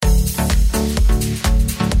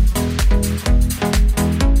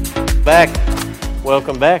back.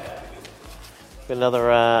 Welcome back. Got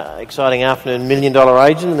another exciting afternoon, $1 Million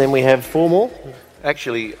Agent, and then we have four more.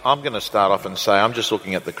 Actually, I'm going to start off and say I'm just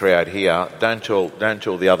looking at the crowd here. Don't tell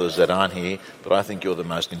the others that aren't here, but I think you're the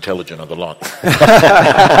most intelligent of the lot.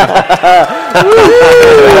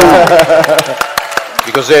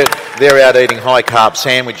 Because they're out eating high-carb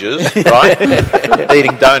sandwiches, right?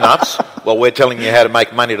 Eating donuts, while we're telling you how to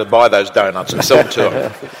make money to buy those donuts and sell them to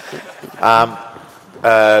them.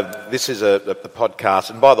 This is a podcast,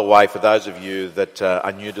 and by the way, for those of you that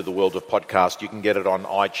are new to the world of podcast, you can get it on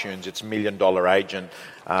iTunes. It's $1 Million Agent.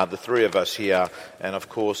 The three of us here, and of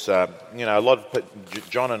course, a lot of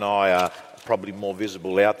John and I are probably more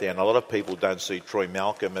visible out there, and a lot of people don't see Troy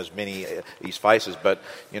Malcolm as many his faces, but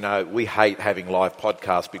we hate having live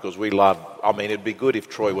podcasts because we love. I mean, it'd be good if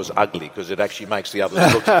Troy was ugly because it actually makes the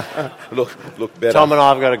others look better. Tom and I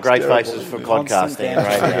have got a great faces for podcasting.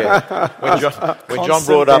 When John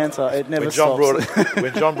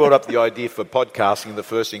brought up the idea for podcasting, the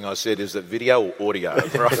first thing I said is that video or audio,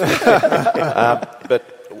 right?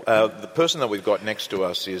 But the person that we've got next to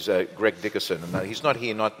us is Greg Dickerson, and he's not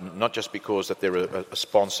here not just because that they're a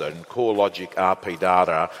sponsor. And CoreLogic RP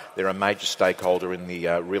Data, they're a major stakeholder in the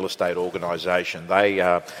real estate organisation. They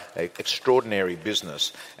are an extraordinary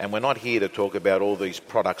business, and we're not here to talk about all these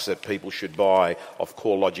products that people should buy of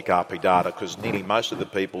CoreLogic RP Data, because nearly most of the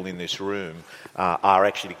people in this room are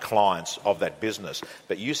actually clients of that business.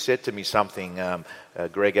 But you said to me something,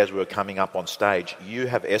 Greg, as we were coming up on stage. You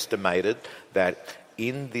have estimated that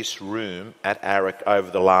in this room at AREC over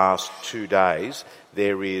the last 2 days,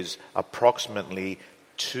 there is approximately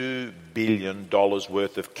 $2 billion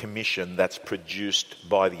worth of commission that's produced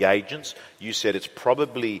by the agents. You said it's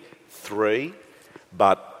probably 3,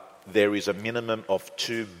 but there is a minimum of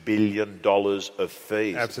 $2 billion of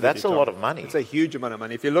fees. Absolutely, that's a lot of money. It's a huge amount of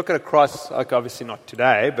money. If you look at across, like obviously not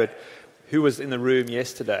today, but who was in the room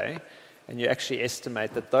yesterday, and you actually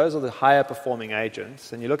estimate that those are the higher performing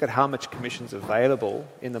agents, and you look at how much commission's available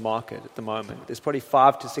in the market at the moment, there's probably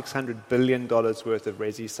 $500 to $600 billion worth of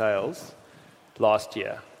resi sales last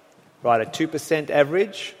year. Right, at 2%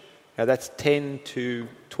 average, that's $10 to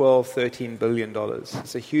 $12, $13 billion.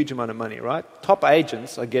 It's a huge amount of money, right? Top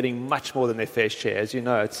agents are getting much more than their fair share. As you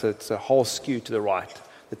know, it's a whole skew to the right.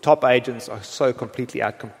 The top agents are so completely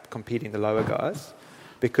out-competing the lower guys,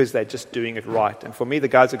 because they're just doing it right. And for me, the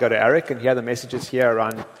guys who go to AREC and hear the messages here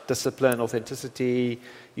around discipline, authenticity,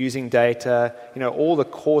 using data, all the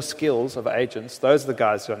core skills of agents, those are the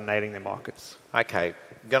guys who are nailing their markets. Okay,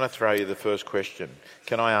 I'm going to throw you the first question.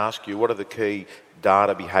 Can I ask you, what are the key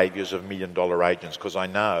data behaviours of $1 Million Agents? Because I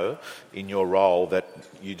know in your role that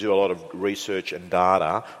you do a lot of research and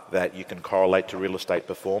data that you can correlate to real estate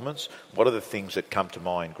performance. What are the things that come to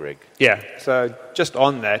mind, Greg? Yeah, so just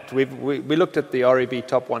on that, we looked at the REB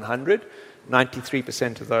Top 100.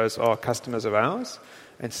 93% of those are customers of ours,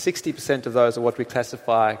 and 60% of those are what we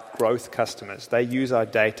classify growth customers. They use our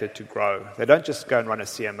data to grow. They don't just go and run a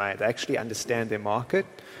CMA. They actually understand their market,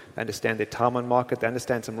 they understand their time on market, they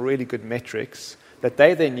understand some really good metrics that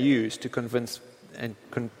they then use to convince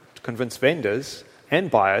vendors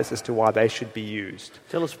and buyers as to why they should be used.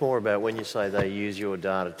 Tell us more about when you say they use your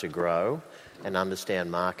data to grow and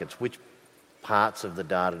understand markets. Which parts of the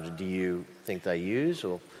data do you think they use?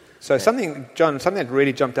 So something that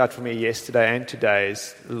really jumped out for me yesterday and today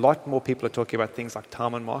is a lot more people are talking about things like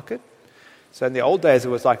time on market. So in the old days, it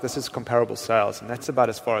was like, this is comparable sales, and that's about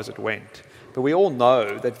as far as it went. But we all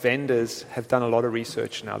know that vendors have done a lot of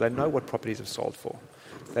research now. They know what properties have sold for.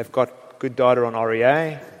 They've got good data on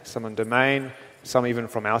REA, some on domain, some even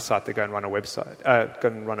from our site. They go and run a website, go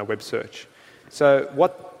and run a web search. So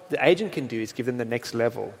what the agent can do is give them the next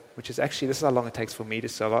level, which is actually, this is how long it takes for me to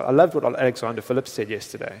sell. I loved what Alexander Phillips said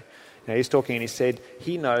yesterday. He's talking and he said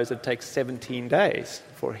he knows it takes 17 days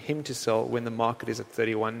for him to sell when the market is at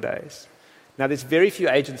 31 days. Now, there's very few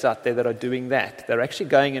agents out there that are doing that. They're actually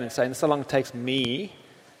going in and saying, this is how long it takes me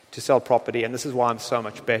to sell property, and this is why I'm so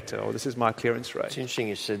much better, or this is my clearance rate. It's interesting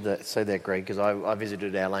you say that, Greg, because I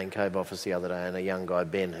visited our Lane Cove office the other day, and a young guy,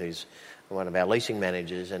 Ben, who's one of our leasing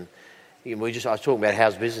managers, and I was talking about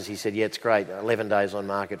how's business. He said, yeah, it's great. 11 days on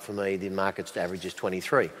market for me. The market's average is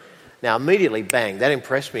 23. Now, immediately, bang, that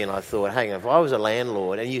impressed me, and I thought, hang on, if I was a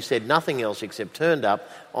landlord and you said nothing else except turned up,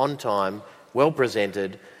 on time, well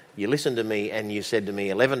presented, you listened to me and you said to me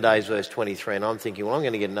 11 days versus 23, and I'm thinking, well, I'm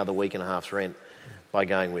going to get another week and a half's rent by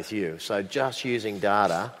going with you. So just using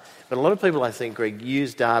data. But a lot of people, I think, Greg,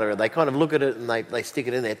 use data. They kind of look at it and they stick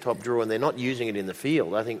it in their top drawer and they're not using it in the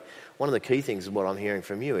field. I think one of the key things is what I'm hearing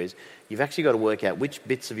from you is you've actually got to work out which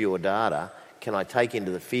bits of your data can I take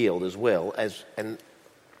into the field as well as, and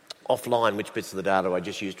offline which bits of the data I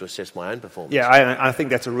just use to assess my own performance. Yeah, I think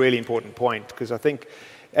that's a really important point, because I think,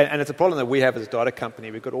 and it's a problem that we have as a data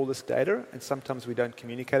company. We've got all this data, and sometimes we don't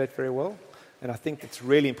communicate it very well. And I think it's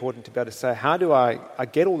really important to be able to say, how do I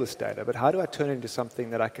get all this data, but how do I turn it into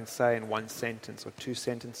something that I can say in one sentence or two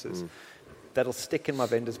sentences that'll stick in my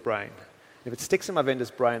vendor's brain? If it sticks in my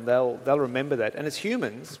vendor's brain, they'll remember that. And as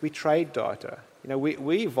humans, we trade data. You know,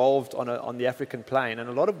 we evolved on the African plain, and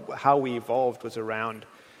a lot of how we evolved was around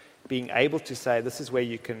being able to say, this is where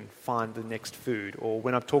you can find the next food, or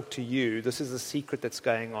when I talk to you, this is the secret that's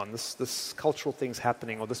going on, this cultural thing's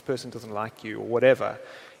happening, or this person doesn't like you, or whatever.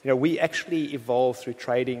 You know, we actually evolved through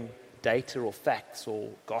trading data or facts or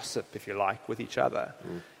gossip, if you like, with each other.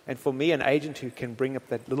 And for me, an agent who can bring up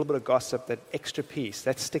that little bit of gossip, that extra piece,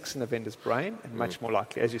 that sticks in the vendor's brain, and much more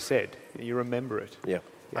likely, as you said, you remember it. Yeah.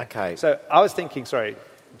 Okay. So I was thinking, sorry,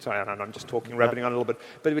 I'm just talking, rabbiting on a little bit.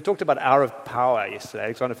 But we talked about hour of power yesterday.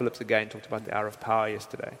 Alexander Phillips again talked about the hour of power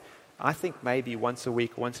yesterday. I think maybe once a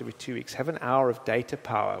week, once every 2 weeks, have an hour of data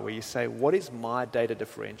power where you say, what is my data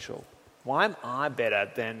differential? Why am I better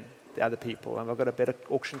than the other people? Have I got a better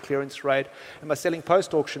auction clearance rate? Am I selling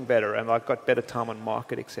post-auction better? Have I got better time on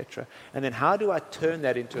market, etc.? And then how do I turn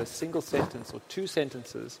that into a single sentence or two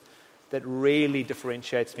sentences that really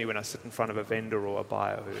differentiates me when I sit in front of a vendor or a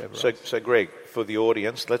buyer or whoever else? So Greg, for the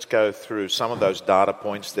audience, let's go through some of those data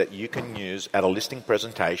points that you can use at a listing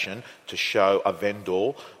presentation to show a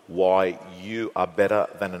vendor why you are better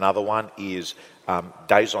than another one. Is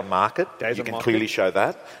days on market. You can clearly show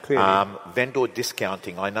that. Vendor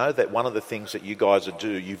discounting. I know that one of the things that you guys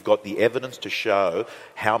do, you've got the evidence to show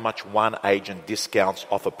how much one agent discounts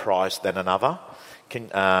off a price than another.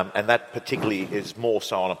 And that particularly is more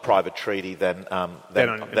so on a private treaty than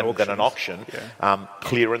an auction. Yeah.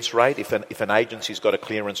 Clearance rate. If an agency's got a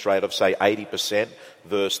clearance rate of, say, 80%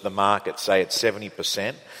 versus the market, say, at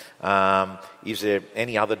 70%, is there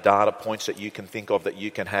any other data points that you can think of that you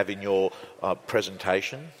can have in your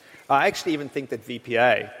presentation? I actually even think that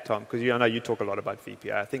VPA, Tom, because I know you talk a lot about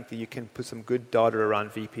VPA, I think that you can put some good data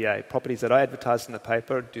around VPA. Properties that I advertise in the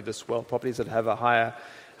paper do this well. Properties that have a higher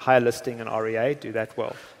listing and REA do that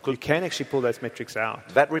well. You can actually pull those metrics out.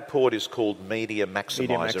 That report is called Media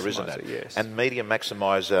Maximizer, isn't it? Yes. And Media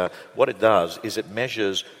Maximizer, what it does is it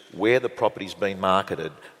measures where the property's been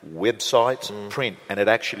marketed, websites, print, and it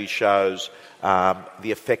actually shows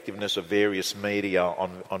the effectiveness of various media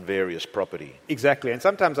on various property. Exactly. And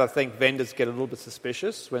sometimes I think vendors get a little bit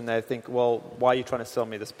suspicious when they think, well, why are you trying to sell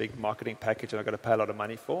me this big marketing package that I've got to pay a lot of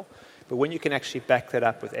money for? But when you can actually back that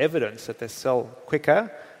up with evidence that they sell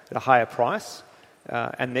quicker at a higher price,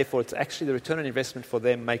 and therefore it's actually the return on investment for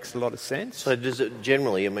them makes a lot of sense. So does it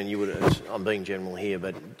generally, I'm being general here,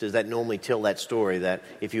 but does that normally tell that story that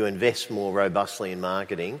if you invest more robustly in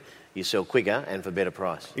marketing, you sell quicker and for better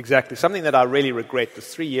price? Exactly. Something that I really regret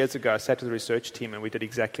was 3 years ago I sat with the research team and we did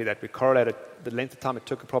exactly that. We correlated the length of time it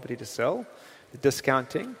took a property to sell, the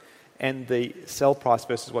discounting, and the sell price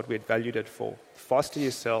versus what we had valued it for. The faster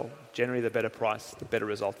you sell, generally the better price, the better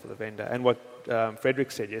result for the vendor. And what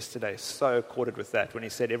Frederick said yesterday so accorded with that when he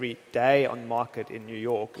said every day on market in New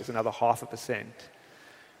York is another 0.5%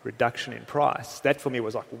 reduction in price. That for me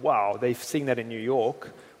was like, wow, they've seen that in New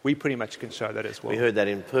York. We pretty much can show that as well. We heard that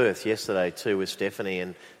in Perth yesterday too with Stephanie,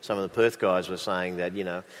 and some of the Perth guys were saying that,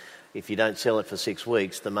 if you don't sell it for 6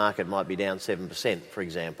 weeks, the market might be down 7%, for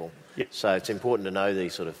example. Yep. So it's important to know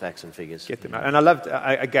these sort of facts and figures. Get them out. And I loved,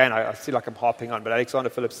 again, I feel like I'm harping on, but Alexander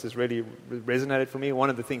Phillips has really resonated for me. One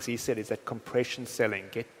of the things he said is that compression selling,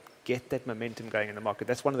 get that momentum going in the market.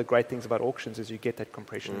 That's one of the great things about auctions is you get that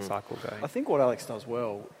compression cycle going. I think what Alex does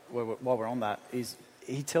well, while we're on that, is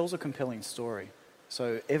he tells a compelling story.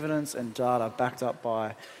 So evidence and data backed up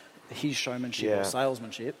by his showmanship or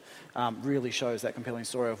salesmanship really shows that compelling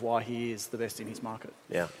story of why he is the best in his market.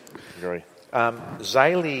 Yeah, agree.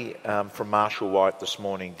 Zaylee from Marshall White this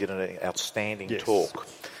morning did an outstanding talk,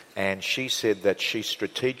 and she said that she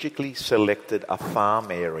strategically selected a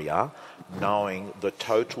farm area knowing the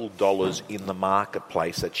total dollars in the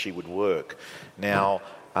marketplace that she would work. Now,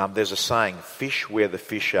 there's a saying, fish where the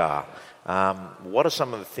fish are. What are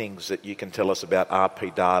some of the things that you can tell us about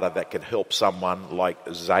RP data that can help someone like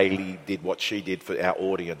Zaylee did what she did for our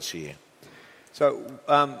audience here? So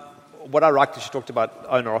what I liked is she talked about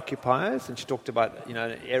owner-occupiers, and she talked about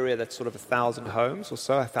an area that's sort of 1,000 homes or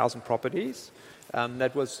so, 1,000 properties.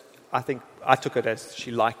 That was, I think, I took it as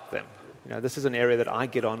she liked them. This is an area that I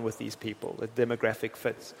get on with these people, the demographic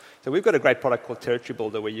fits. So we've got a great product called Territory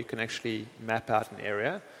Builder where you can actually map out an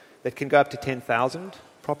area that can go up to 10,000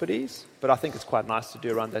 properties, but I think it's quite nice to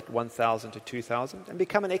do around that 1,000 to 2,000 and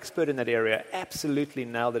become an expert in that area. Absolutely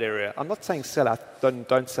nail that area. I'm not saying sell out,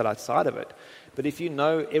 don't sell outside of it, but if you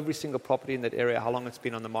know every single property in that area, how long it's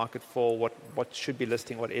been on the market for, what should be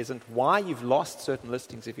listing, what isn't, why you've lost certain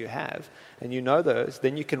listings if you have, and you know those,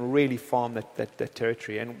 then you can really farm that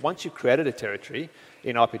territory. And once you've created a territory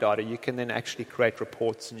in RP Data, you can then actually create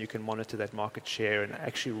reports and you can monitor that market share and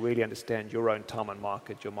actually really understand your own time on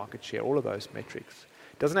market, your market share, all of those metrics.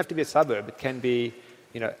 It doesn't have to be a suburb. It can be,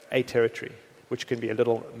 a territory, which can be a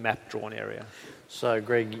little map-drawn area. So,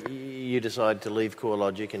 Greg, you decide to leave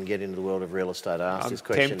CoreLogic and get into the world of real estate. I asked this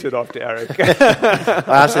question. Tempted after Eric.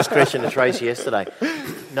 I asked this question to Tracy yesterday.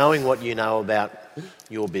 Knowing what you know about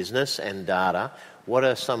your business and data, what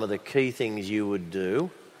are some of the key things you would do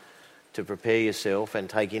to prepare yourself and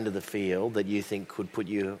take into the field that you think could put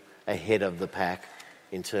you ahead of the pack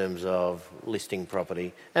in terms of listing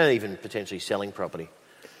property and even potentially selling property?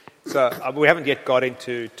 So we haven't yet got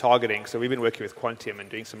into targeting. So we've been working with Quantium and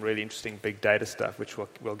doing some really interesting big data stuff, which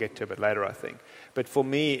we'll get to a bit later, I think. But for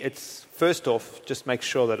me, it's first off, just make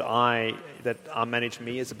sure that I manage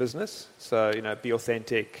me as a business. So, be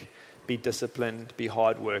authentic, be disciplined, be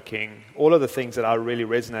hardworking, all of the things that are really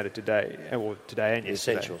resonated today and yesterday.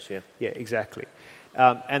 Essentials, yeah. Yeah, exactly.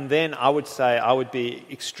 And then I would say I would be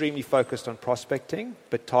extremely focused on prospecting,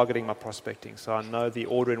 but targeting my prospecting. So I know the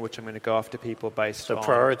order in which I'm going to go after people based on... So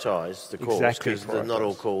prioritise the calls, Exactly, because not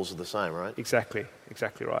all calls are the same, right? Exactly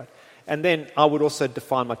right. And then I would also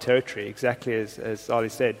define my territory, exactly as Ali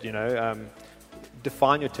said,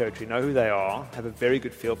 define your territory, know who they are, have a very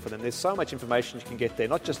good feel for them. There's so much information you can get there,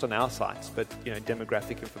 not just on our sites, but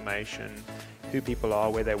demographic information, who people are,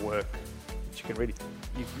 where they work. You can really,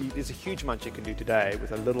 there's a huge amount you can do today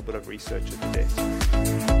with a little bit of research at the desk.